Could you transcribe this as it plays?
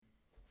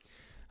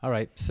All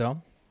right,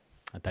 so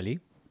Atali,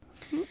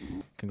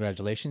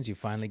 congratulations. You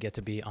finally get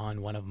to be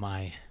on one of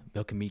my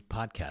Milk and Meat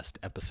podcast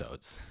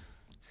episodes.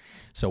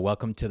 So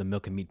welcome to the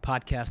Milk and Meat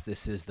podcast.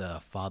 This is the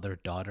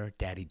father-daughter,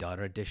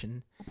 daddy-daughter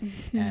edition.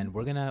 And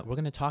we're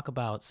gonna talk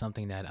about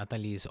something that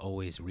Atali is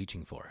always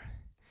reaching for.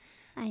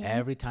 I am.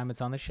 Every time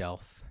it's on the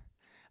shelf,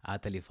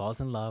 Atali falls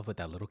in love with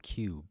that little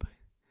cube.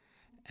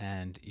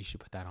 And you should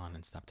put that on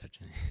and stop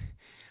touching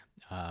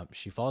it.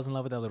 She falls in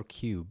love with that little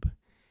cube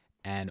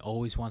and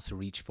always wants to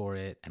reach for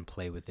it and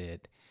play with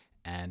it.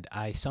 And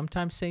I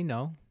sometimes say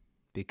no,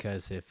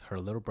 because if her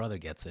little brother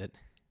gets it,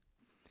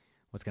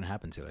 what's going to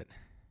happen to it?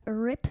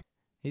 Rip.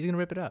 He's going to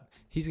rip it up.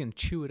 He's going to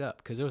chew it up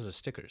because those are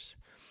stickers.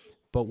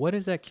 But what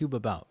is that cube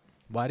about?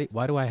 Why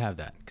do I have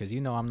that? Because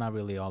I'm not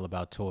really all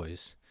about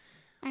toys.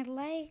 I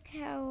like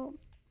how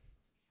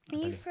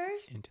when you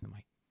first Into the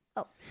mic.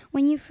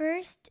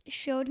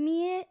 showed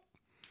me it,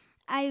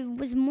 I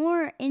was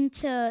more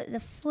into the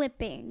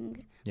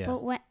flipping. Yeah.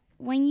 But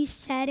when you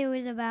said it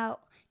was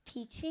about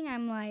teaching,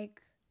 I'm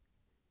like,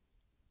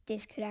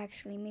 this could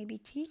actually maybe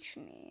teach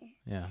me.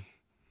 Yeah.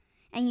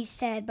 And you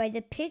said by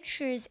the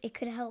pictures, it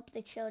could help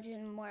the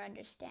children more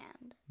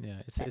understand.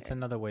 Yeah. It's better.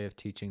 another way of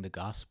teaching the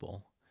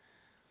gospel.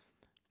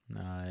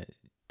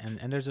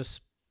 And there's a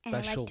And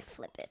I special. like to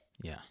flip it.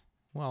 Yeah.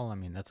 Well, I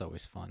mean, that's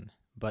always fun.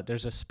 But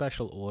there's a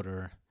special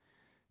order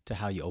to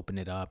how you open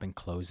it up and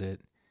close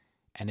it.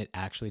 And it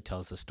actually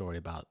tells the story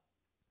about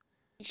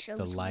It shows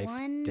the life,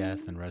 one,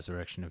 death, and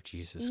resurrection of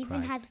Jesus it even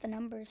Christ. has the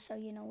numbers, so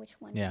you know which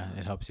one. Yeah,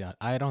 it helps you out.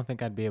 I don't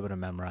think I'd be able to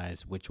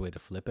memorize which way to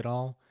flip it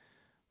all.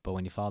 But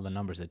when you follow the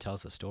numbers, it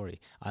tells the story.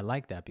 I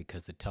like that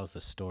because it tells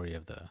the story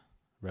of the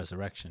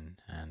resurrection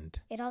and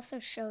It also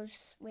shows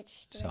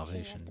which direction you have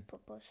salvation. to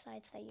put both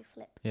sides that you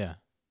flip. Yeah.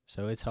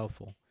 So it's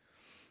helpful.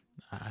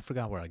 I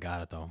forgot where I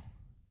got it though.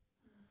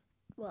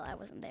 Well, I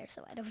wasn't there,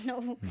 so I don't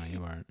know. No, you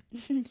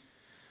weren't.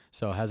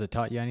 So has it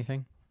taught you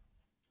anything?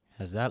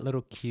 Has that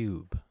little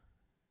cube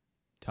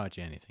taught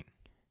you anything?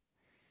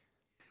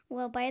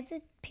 Well, by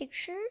the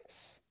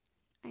pictures,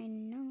 I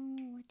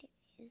know what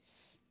it is.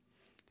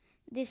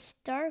 This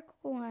dark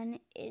one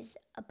is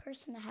a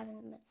person that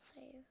hasn't been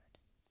saved.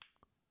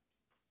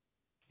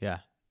 Yeah.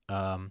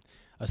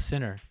 A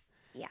sinner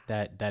Yeah.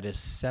 that is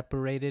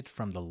separated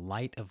from the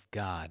light of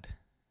God.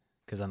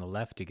 Because on the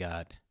left you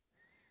got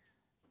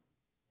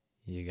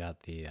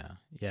the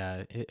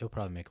it'll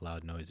probably make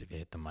loud noise if you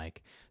hit the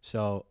mic.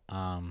 So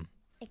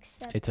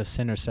Except it's a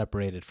sinner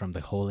separated from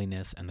the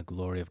holiness and the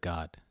glory of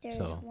God. there is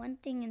So one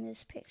thing in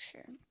this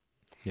picture.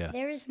 yeah,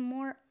 There is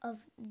more of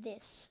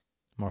this.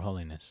 more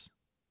holiness.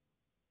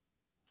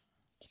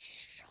 It's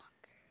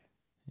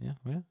stronger.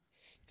 Yeah.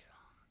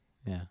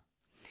 Yeah.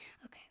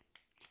 Okay,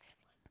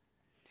 next flip.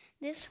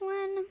 This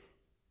one,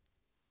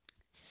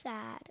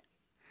 sad,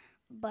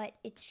 but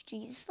it's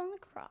Jesus on the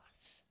cross.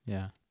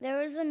 Yeah. There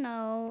was a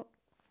note.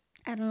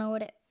 I don't know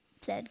what it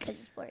said because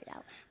it's blurred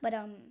out. But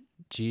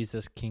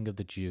Jesus, King of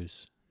the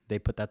Jews. They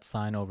put that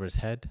sign over his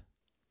head.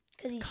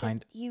 because he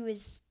Kind- said he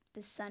was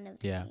the son of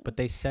the Yeah, king. but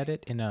they said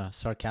it in a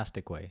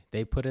sarcastic way.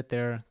 They put it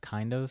there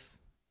kind of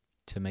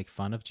to make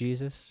fun of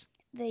Jesus,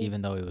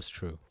 even though it was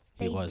true.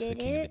 He they was the did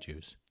King of the it.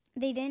 Jews.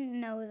 They didn't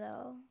know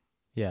though.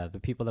 Yeah, the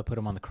people that put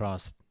him on the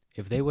cross,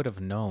 if they would have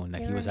known that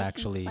They he were was making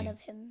actually, fun of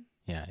him.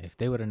 yeah, if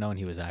they would have known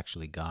he was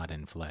actually God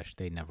in flesh,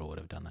 they never would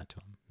have done that to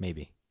him.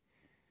 Maybe.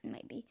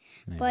 Maybe.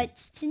 Maybe. But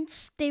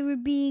since they were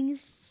being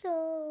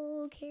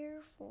so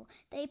careful,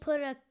 they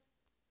put a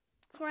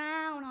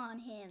crown on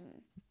him.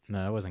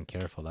 No, that wasn't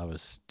careful. That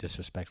was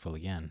disrespectful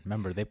again.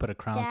 Remember, they put a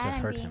crown to Dad,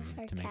 I'm hurt being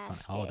him, to make fun.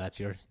 Oh,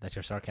 sarcastic. that's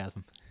your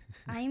sarcasm.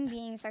 I'm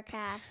being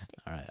sarcastic.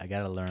 All right, I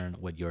gotta learn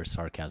what your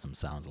sarcasm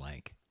sounds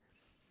like.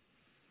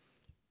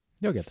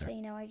 You'll get So there.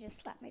 you know, I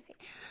just slapped my face.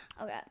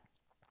 Okay.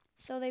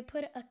 So they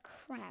put a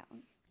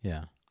crown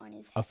Yeah. on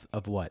his head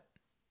Of what?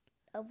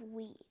 of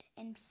weed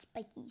and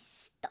spiky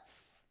stuff.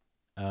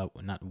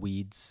 Not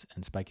weeds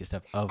and spiky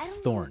stuff. I Of don't know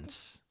what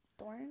thorns.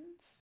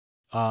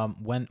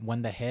 Thorns?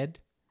 When the head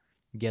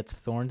gets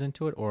thorns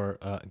into it or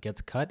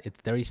gets cut,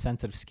 it's very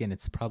sensitive skin.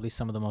 It's probably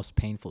some of the most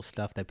painful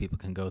stuff that people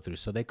can go through.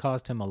 So they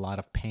caused him a lot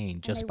of pain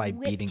just And by they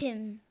whipped beating.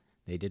 him.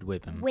 They did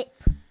whip him.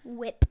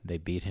 Whip. They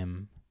beat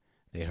him.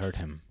 They hurt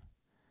him,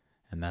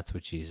 and that's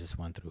what Jesus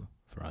went through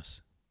for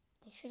us.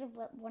 They should have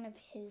let one of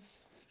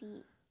his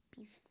feet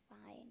be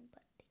fine,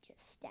 but they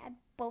just stabbed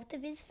both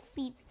of his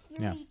feet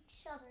through Yeah.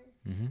 each other.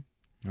 Mm-hmm.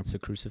 That's the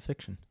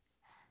crucifixion.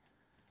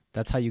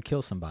 That's how you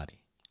kill somebody.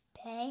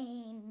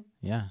 Pain.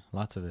 Yeah,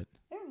 lots of it.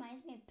 It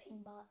reminds me of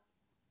Pinbot.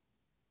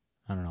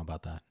 I don't know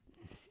about that.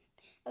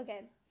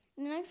 Okay.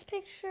 The next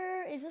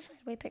picture is a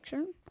sideway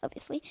picture,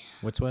 obviously,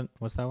 What's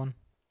that one?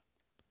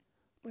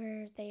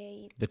 where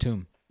they, The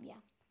tomb.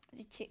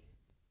 the two.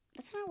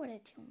 That's not what a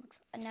tomb looks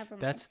like. Never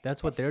mind.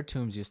 That's what their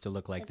tombs used to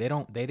look like. They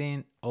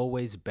didn't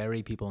always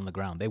bury people in the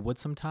ground. They would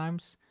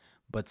sometimes,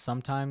 but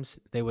sometimes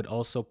they would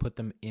also put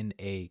them in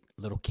a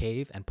little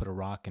cave and put a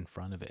rock in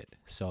front of it.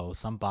 So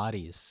some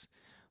bodies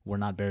were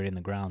not buried in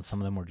the ground.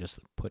 Some of them were just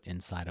put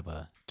inside of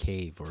a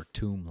cave or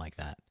tomb like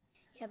that.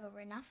 Yeah, but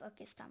we're not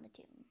focused on the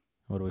tomb.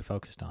 What are we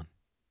focused on?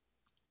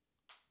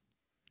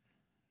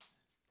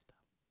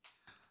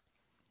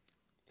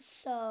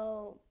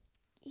 So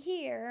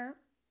here,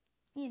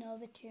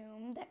 the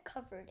tomb that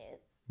covered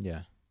it,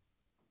 Yeah.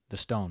 The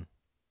stone.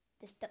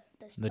 the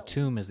The stone.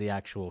 tomb is the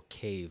actual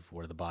cave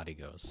where the body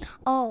goes.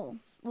 Oh,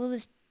 well,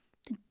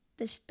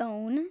 the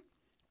stone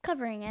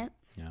covering it,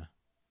 Yeah.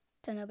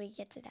 so nobody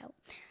gets it out.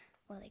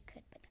 Well, they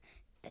could, but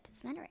that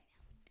doesn't matter right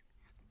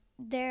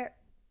now. There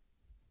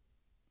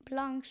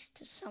belongs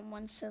to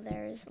someone, so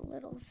there is a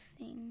little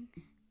thing,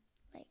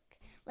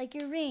 like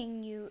your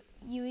ring. You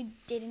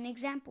did an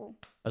example.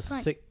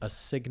 A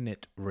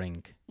signet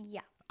ring.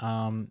 Yeah.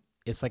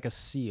 It's like a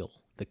seal.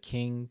 The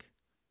king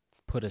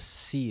put a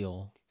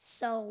seal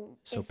So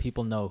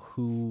people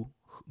know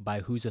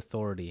by whose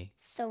authority.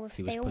 So if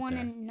he was they put want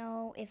to there.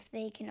 know if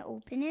they can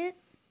open it,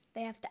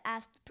 they have to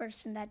ask the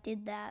person that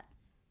did that.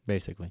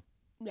 Basically.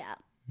 Yeah.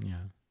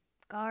 Yeah.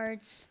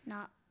 Guards,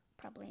 not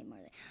probably more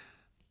than.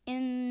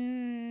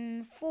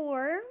 In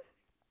 4,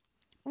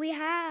 we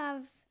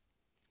have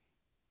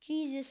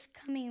Jesus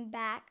coming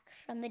back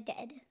from the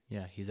dead.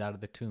 Yeah, he's out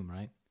of the tomb,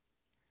 right?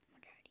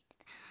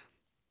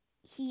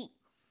 He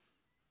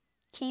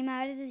came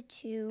out of the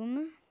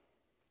tomb,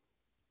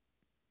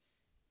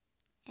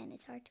 and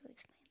it's hard to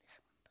explain this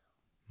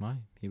one, Why?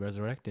 He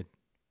resurrected.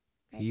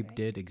 though. He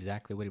did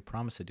exactly what he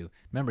promised to do.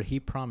 Remember, he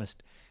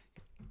promised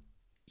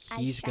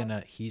he's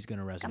gonna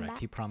resurrect. back.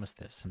 He promised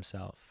this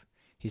himself.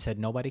 He said,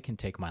 "Nobody can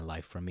take my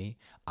life from me.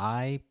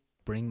 I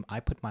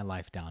put my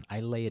life down.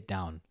 I lay it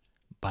down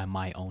by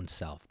my own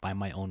self, by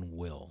my own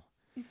will,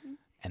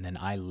 and then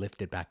I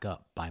lift it back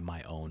up by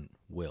my own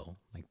will,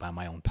 like by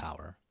my own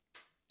power."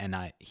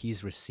 And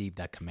he's received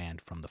that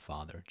command from the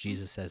Father.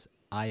 Jesus says,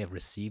 "I have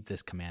received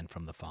this command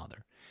from the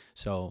Father."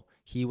 So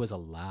he was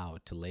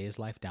allowed to lay his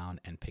life down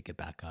and pick it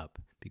back up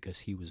because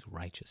he was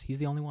righteous. He's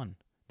the only one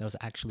that was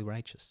actually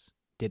righteous.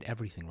 Did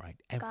everything right.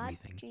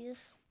 Everything. God,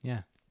 Jesus.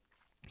 Yeah.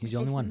 He's the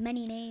only one.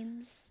 Many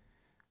names.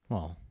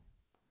 Well,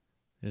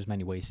 there's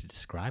many ways to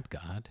describe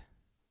God.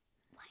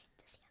 Why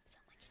does he have so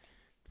much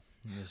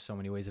names? There's so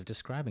many ways of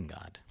describing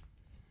God.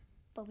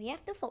 But we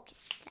have to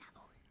focus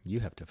now. You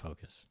have to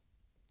focus.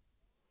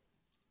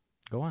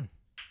 Go on.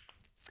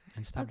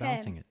 And stop Okay.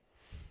 balancing it.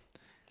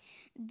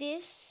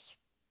 This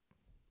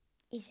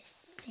is a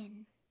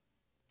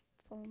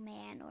sinful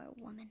man or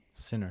woman.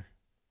 Sinner.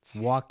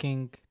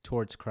 Walking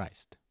towards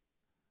Christ.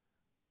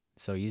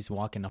 So he's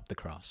walking up the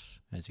cross,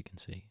 as you can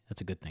see. That's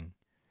a good thing.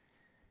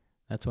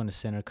 That's when a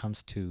sinner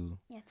comes to...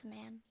 Yeah, it's a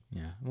man.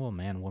 Yeah, well,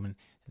 man, woman.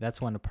 That's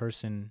when a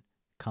person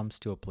comes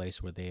to a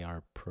place where they are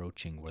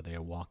approaching, where they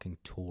are walking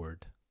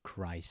toward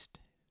Christ,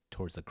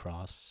 towards the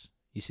cross.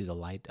 You see the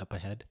light up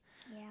ahead?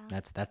 Yeah.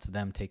 That's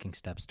them taking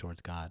steps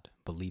towards God,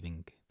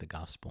 believing the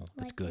gospel.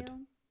 That's Like good.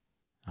 you.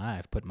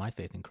 I've put my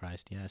faith in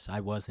Christ, yes. I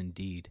was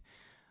indeed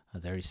a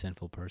very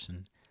sinful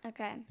person,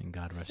 Okay. and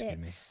God rescued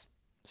me.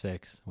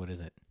 6. What is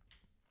it?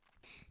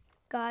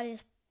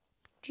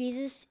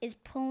 Jesus is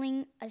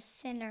pulling a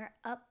sinner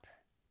up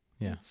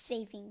Yeah. and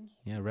saving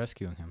Yeah,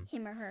 rescuing him.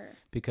 him or her.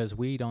 Because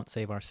we don't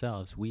save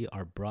ourselves. We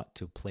are brought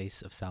to a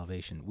place of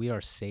salvation. We are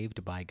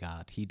saved by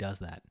God. He does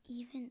that.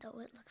 Even though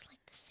it looks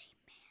like the same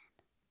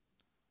man.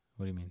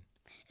 What do you mean?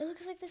 It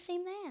looks like the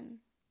same man.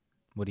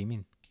 What do you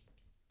mean?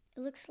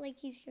 It looks like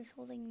he's just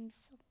holding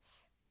himself.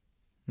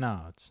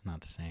 No, it's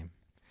not the same.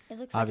 It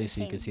looks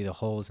Obviously, you like can see the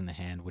holes in the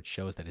hand, which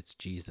shows that it's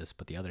Jesus,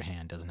 but the other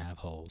hand doesn't have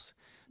holes.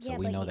 So yeah,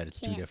 we but know you that it's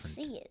two can't different.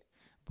 See it.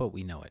 But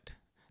we know it.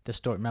 The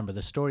story. Remember,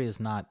 the story is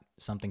not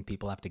something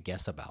people have to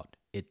guess about.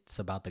 It's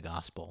about the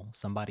gospel.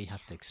 Somebody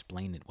has to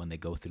explain it when they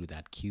go through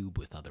that cube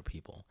with other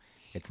people.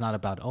 It's not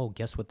about, oh,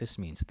 guess what this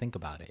means. Think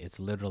about it. It's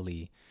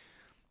literally,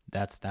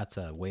 that's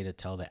a way to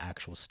tell the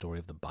actual story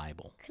of the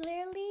Bible.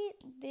 Clearly,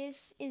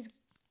 this is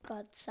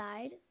God's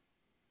side.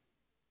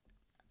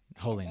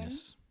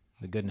 Holiness,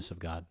 the goodness of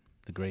God,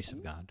 the grace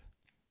of God.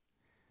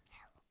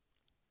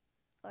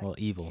 Or Well,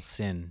 evil,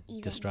 sin,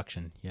 Even.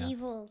 destruction. Yeah.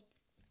 Evil,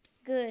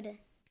 good,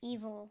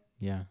 evil,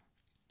 Yeah.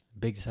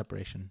 Big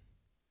separation.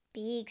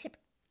 big,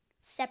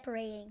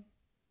 separating,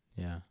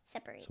 Yeah.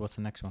 separate. So what's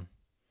the next one?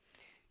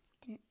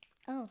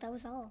 Oh, that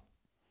was all.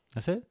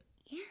 That's it?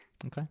 Yeah.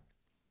 Okay.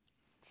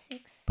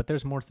 6. But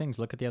there's more things.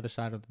 Look at the other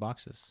side of the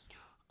boxes.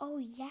 Oh,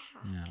 yeah.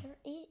 Yeah. There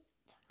is.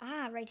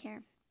 Right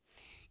here.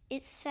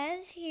 It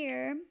says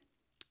here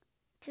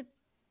to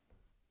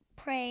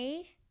pray.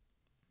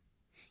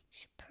 You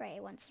should pray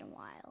once in a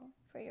while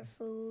for your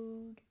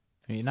food.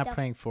 You're not stuff.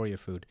 praying for your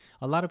food.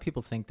 A lot of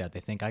people think that. They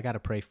think, I got to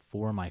pray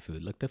for my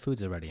food. Look, the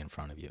food's already in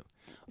front of you.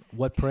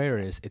 What prayer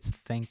is, it's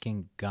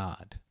thanking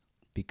God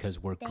because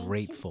we're Thank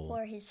grateful.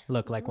 Him for his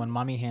Look, like food. when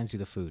mommy hands you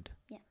the food,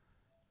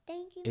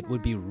 Thank you, it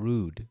would be Mom.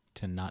 rude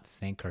to not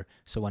thank her.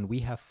 So when we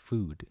have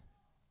food,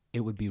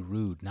 it would be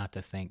rude not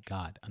to thank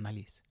God.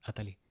 Annalise,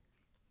 Atali,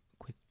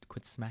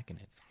 quit smacking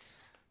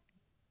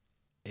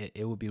it.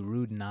 It would be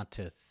rude not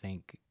to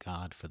thank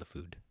God for the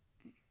food.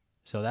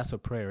 So that's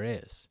what prayer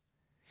is.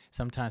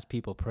 Sometimes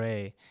people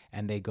pray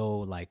and they go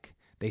like,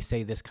 they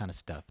say this kind of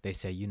stuff. They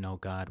say,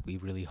 God, we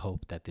really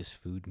hope that this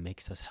food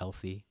makes us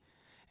healthy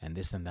and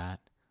this and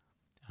that.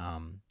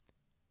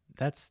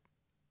 That's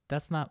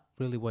not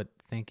really what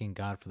thanking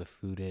God for the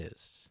food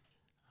is.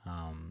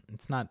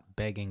 It's not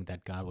begging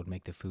that God would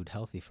make the food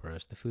healthy for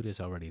us. The food is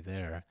already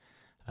there.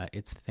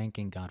 It's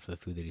thanking God for the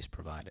food that He's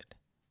provided.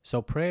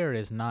 So prayer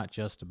is not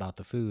just about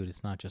the food.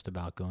 It's not just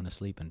about going to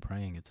sleep and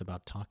praying. It's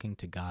about talking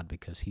to God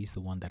because He's the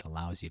one that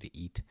allows you to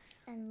eat.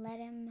 And let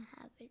Him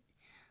have it.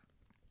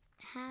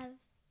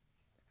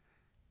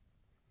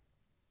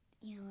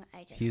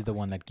 He's the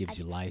one that gives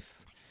you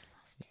life.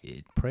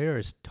 Prayer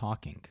is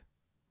talking.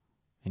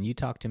 And you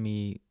talk to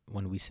me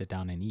when we sit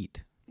down and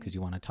eat because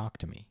you want to talk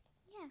to me.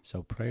 Yeah.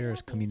 So prayer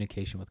is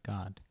communication with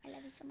God. I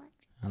love you so much.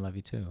 I love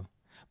you too.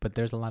 But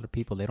there's a lot of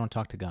people, they don't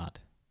talk to God.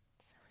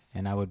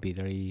 And I would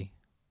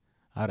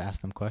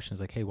ask them questions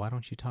like, hey, why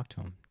don't you talk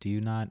to Him? Do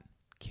you not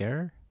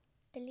care?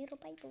 The little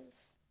Bibles.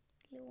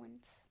 Little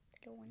ones.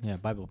 Yeah,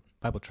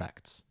 Bible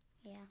tracts.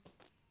 Yeah.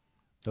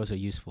 Those are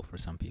useful for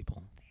some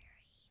people. Very.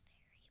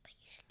 But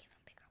you should give them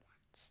bigger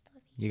ones.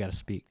 You got to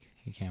speak.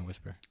 You can't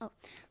whisper. Oh.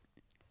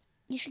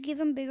 You should give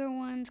them bigger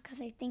ones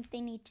because I think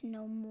they need to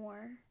know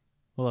more.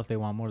 Well, if they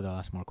want more, they'll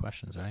ask more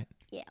questions, right?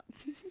 Yeah.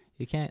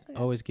 You can't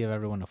always give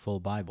everyone a full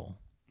Bible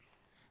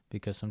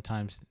because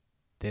sometimes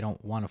they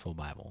don't want a full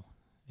Bible.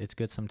 It's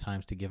good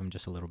sometimes to give them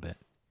just a little bit.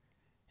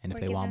 And if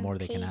they want more,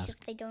 they can ask.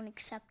 If they don't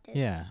accept it.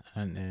 Yeah,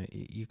 and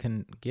you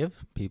can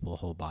give people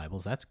whole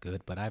Bibles. That's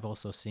good. But I've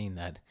also seen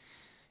that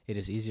it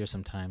is easier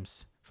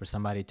sometimes for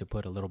somebody to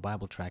put a little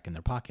Bible tract in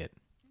their pocket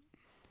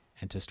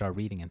and to start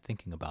reading and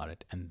thinking about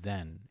it. And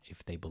then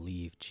if they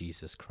believe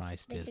Jesus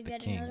Christ is the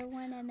King, another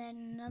one and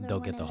then another they'll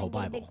one get the whole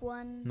Bible. A big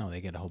one. No,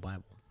 they get a whole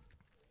Bible.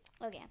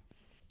 Okay.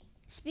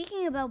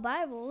 Speaking about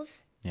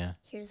Bibles, yeah.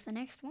 Here's the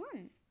next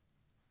one.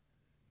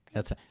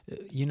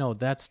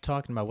 That's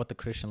talking about what the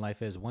Christian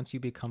life is. Once you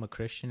become a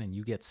Christian and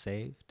you get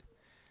saved,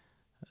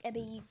 I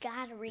mean, you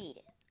gotta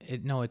read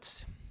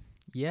it.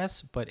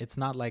 Yes, but it's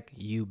not like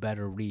you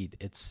better read.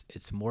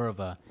 It's more of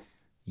a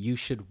you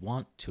should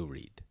want to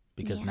read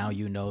because now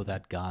you know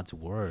that God's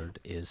word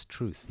is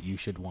truth. You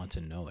should want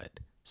to know it.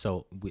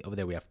 So over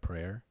there we have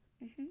prayer.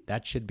 Mm-hmm.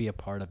 That should be a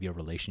part of your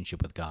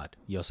relationship with God.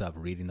 You also have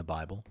reading the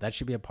Bible. That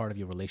should be a part of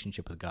your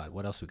relationship with God.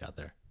 What else we got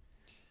there?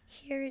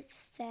 Here it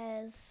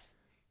says,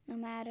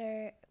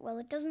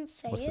 it doesn't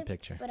say what's the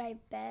picture? But I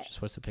bet.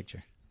 Just what's the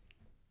picture?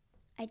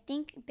 I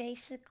think it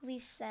basically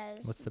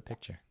says. What's the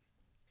picture?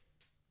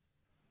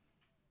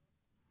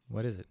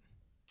 What is it?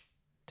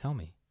 Tell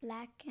me.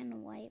 Black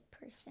and white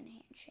person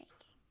handshaking.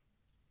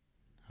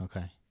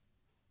 Okay.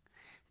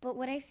 But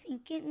what I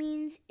think it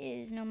means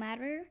is no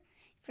matter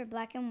if we're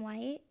black and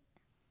white,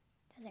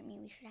 doesn't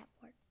mean we should have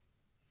war.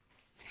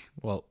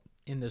 Well,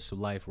 in this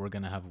life, we're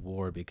going to have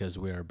war because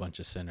we are a bunch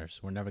of sinners.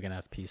 We're never going to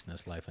have peace in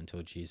this life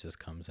until Jesus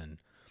comes and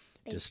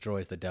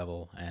destroys the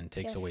devil and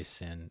takes away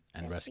sin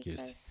and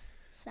rescues. Because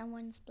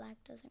someone's black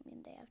doesn't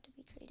mean they have to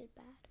be treated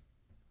bad.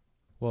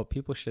 Well,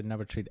 people should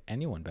never treat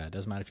anyone bad.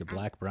 Doesn't matter if you're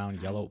black, brown,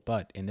 yellow.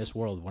 But in this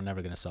world, we're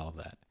never going to solve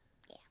that.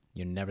 Yeah.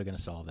 You're never going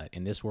to solve that.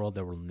 In this world,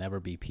 there will never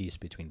be peace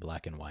between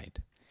black and white.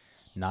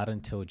 Not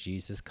until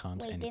Jesus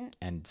comes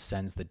and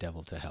sends the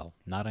devil to hell.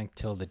 Not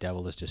until the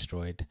devil is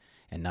destroyed.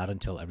 And not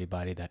until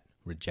everybody that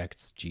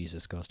rejects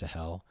Jesus goes to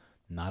hell.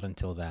 Not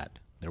until that.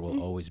 There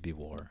will always be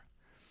war.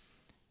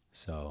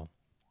 So.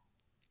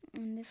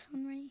 And this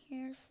one right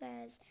here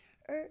says,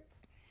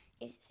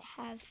 it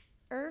has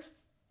earth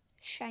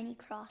shiny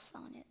cross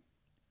on it.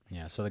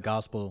 Yeah, so the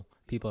gospel,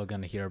 people are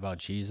going to hear about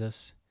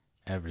Jesus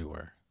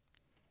everywhere.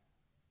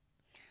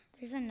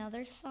 There's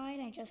another side.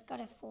 I just got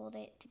to fold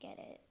it to get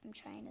it. I'm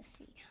trying to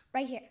see.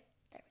 Right here.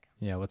 There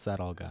we go. Yeah, what's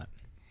that all got?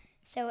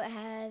 So it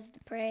has the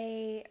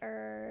pray,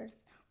 earth.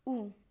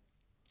 Ooh,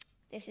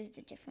 this is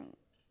the different.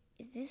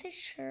 Is this a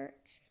church?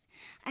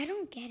 I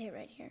don't get it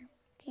right here.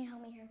 Can you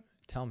help me here?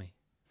 Tell me.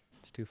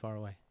 It's too far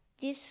away.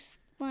 This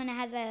one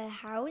has a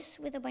house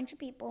with a bunch of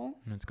people.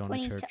 It's going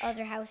pointing to church. To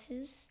other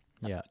houses.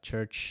 Yeah,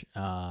 church,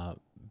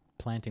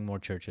 planting more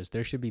churches.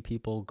 There should be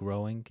people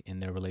growing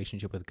in their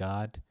relationship with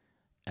God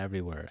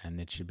everywhere, and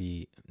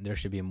there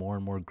should be more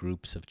and more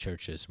groups of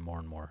churches, more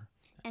and more.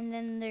 And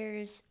then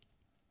there's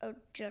a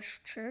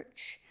just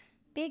church,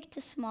 big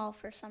to small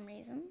for some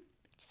reason.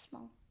 Big to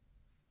small.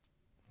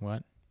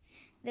 What?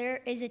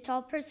 There is a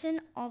tall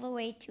person all the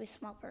way to a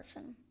small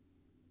person.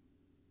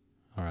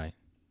 All right.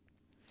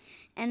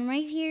 And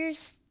right here,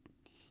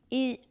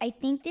 I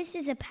think this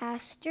is a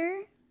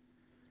pastor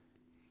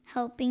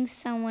helping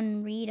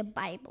someone read a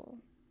Bible.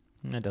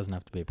 It doesn't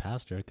have to be a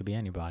pastor. It could be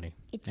anybody.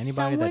 It's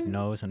anybody that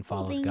knows and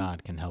follows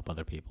God can help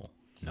other people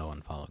know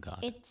and follow God.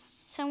 It's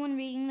someone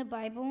reading the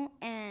Bible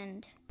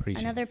and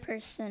preaching. Another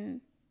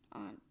person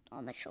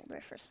on the shoulder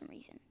for some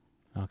reason.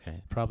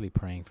 Okay, probably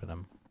praying for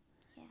them.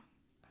 Yeah,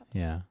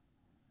 probably. Yeah.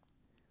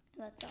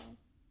 That's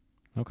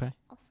all. Okay.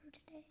 All for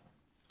today.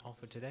 All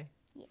for today?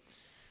 Yeah.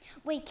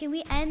 Wait, can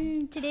we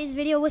end today's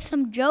video with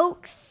some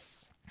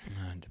jokes?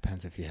 It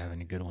depends if you have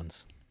any good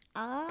ones.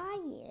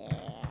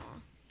 Yeah.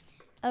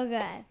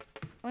 Okay.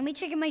 Let me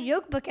check in my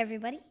joke book,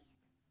 everybody.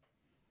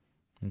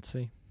 Let's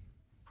see.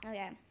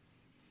 Okay.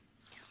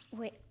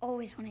 Wait,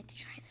 always wanted to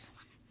try this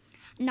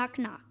one. Knock,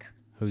 knock.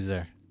 Who's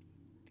there?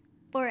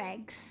 4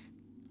 eggs.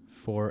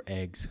 4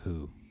 eggs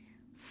who?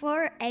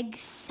 For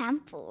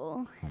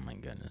example. Oh my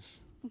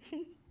goodness.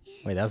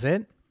 Wait, that's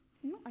it?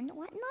 No, I know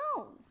what?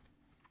 No.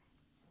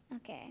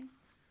 Okay.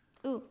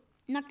 Ooh,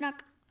 knock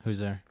knock. Who's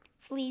there?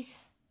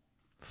 Fleece.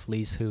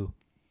 Fleece who?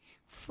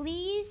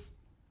 Fleece,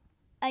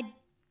 a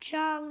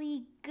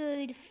jolly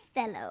good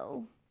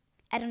fellow.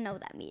 I don't know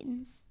what that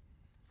means.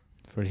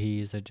 For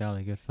he's a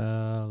jolly good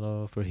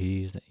fellow. For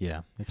he's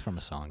yeah, it's from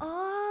a song.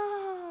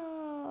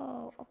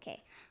 Oh,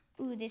 okay.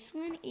 Ooh, this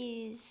one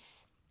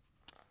is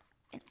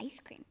an ice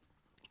cream.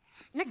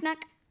 Knock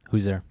knock.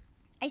 Who's there?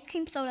 Ice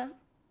cream soda.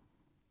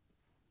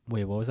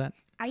 Wait, what was that?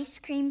 Ice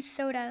cream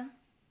soda.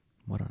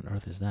 What on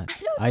earth is that? I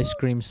don't Ice know.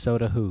 cream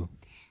soda who?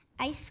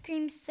 Ice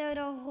cream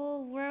soda,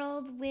 whole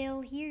world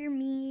will hear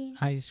me.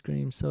 Ice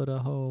cream soda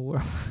whole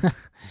world.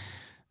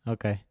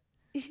 Okay.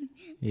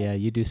 Yeah,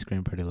 you do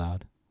scream pretty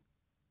loud.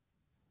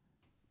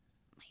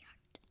 My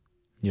heart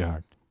Your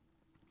heart.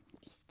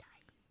 is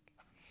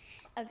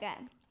dying. Okay.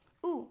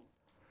 Ooh.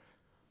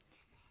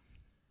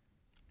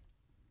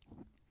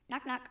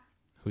 Knock knock.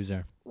 Who's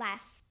there?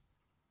 Lass.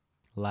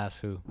 Lass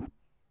who?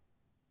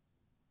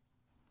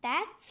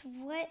 That's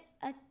what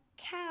a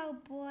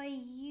cowboy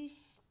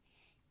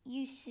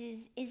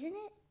uses, isn't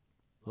it?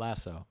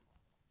 Lasso.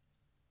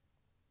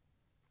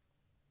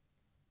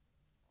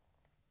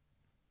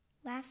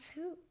 Lass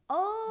who?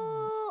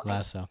 Oh.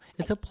 Lasso.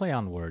 It's a play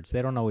on words.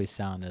 They don't always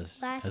sound as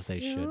they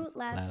should.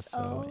 Lasso,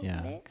 Lasso.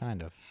 Yeah, lit.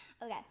 kind of.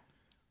 Okay.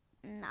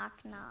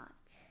 Knock knock.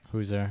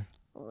 Who's there?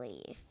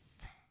 Leave.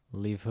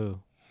 Leave who?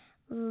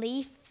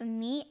 Leave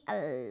me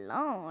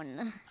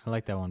alone. I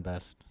like that one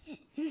best.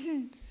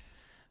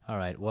 All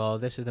right. Well,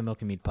 this is the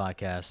Milk and Meat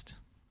Podcast,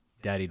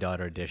 Daddy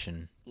Daughter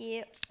Edition.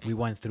 Yep. We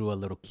went through a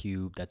little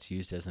cube that's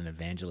used as an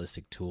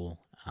evangelistic tool.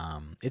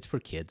 It's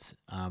for kids,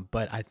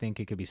 but I think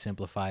it could be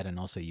simplified and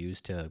also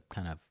used to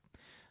kind of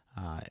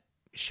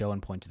show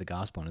and point to the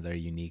gospel in a very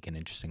unique and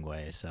interesting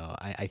way. So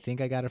I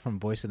think I got it from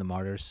Voice of the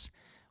Martyrs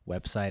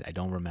website. I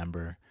don't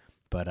remember,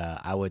 but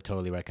I would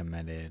totally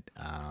recommend it.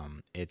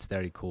 It's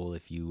very cool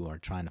if you are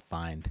trying to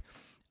find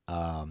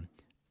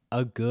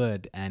a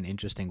good and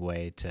interesting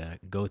way to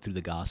go through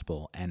the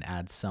gospel and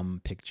add some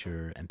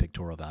picture and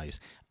pictorial values.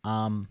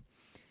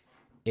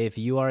 If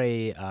you are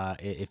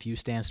if you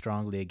stand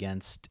strongly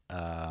against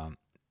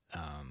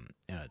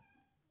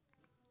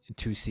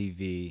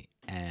 2CV,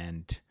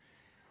 and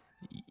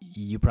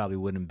you probably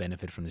wouldn't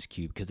benefit from this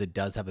cube because it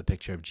does have a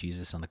picture of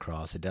Jesus on the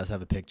cross. It does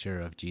have a picture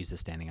of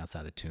Jesus standing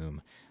outside the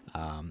tomb.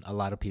 A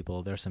lot of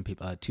people, there are some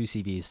people,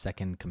 2CV is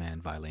second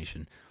command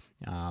violation.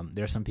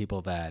 There are some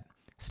people that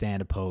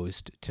stand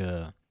opposed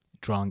to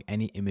drawing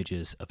any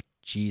images of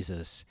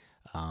Jesus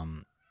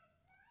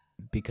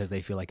because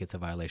they feel like it's a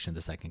violation of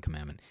the second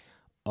commandment.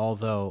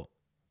 Although,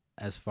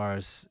 as far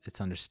as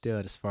it's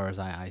understood, as far as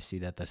I see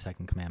that the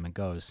second commandment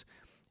goes,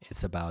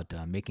 it's about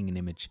making an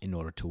image in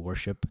order to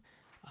worship,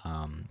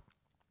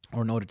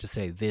 or in order to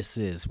say this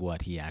is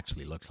what he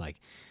actually looks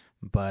like.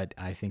 But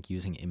I think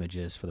using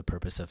images for the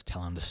purpose of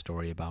telling the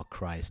story about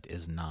Christ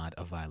is not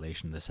a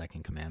violation of the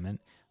second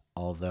commandment.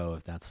 Although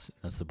if that's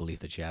the belief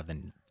that you have,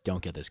 then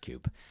don't get this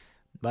cube.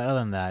 But other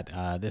than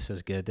that, this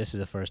is good. This is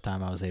the first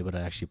time I was able to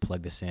actually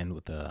plug this in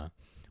with the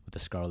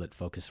Scarlett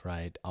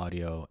Focusrite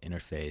audio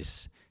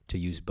interface to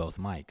use both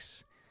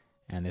mics,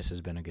 and this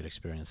has been a good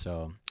experience.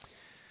 So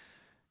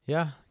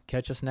yeah,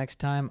 catch us next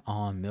time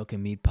on Milk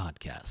and Meat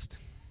Podcast.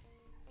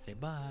 Say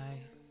bye.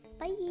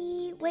 Bye.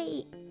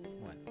 Wait.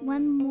 What?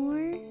 One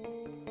more.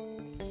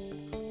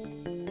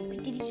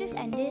 Wait, did you just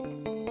end it?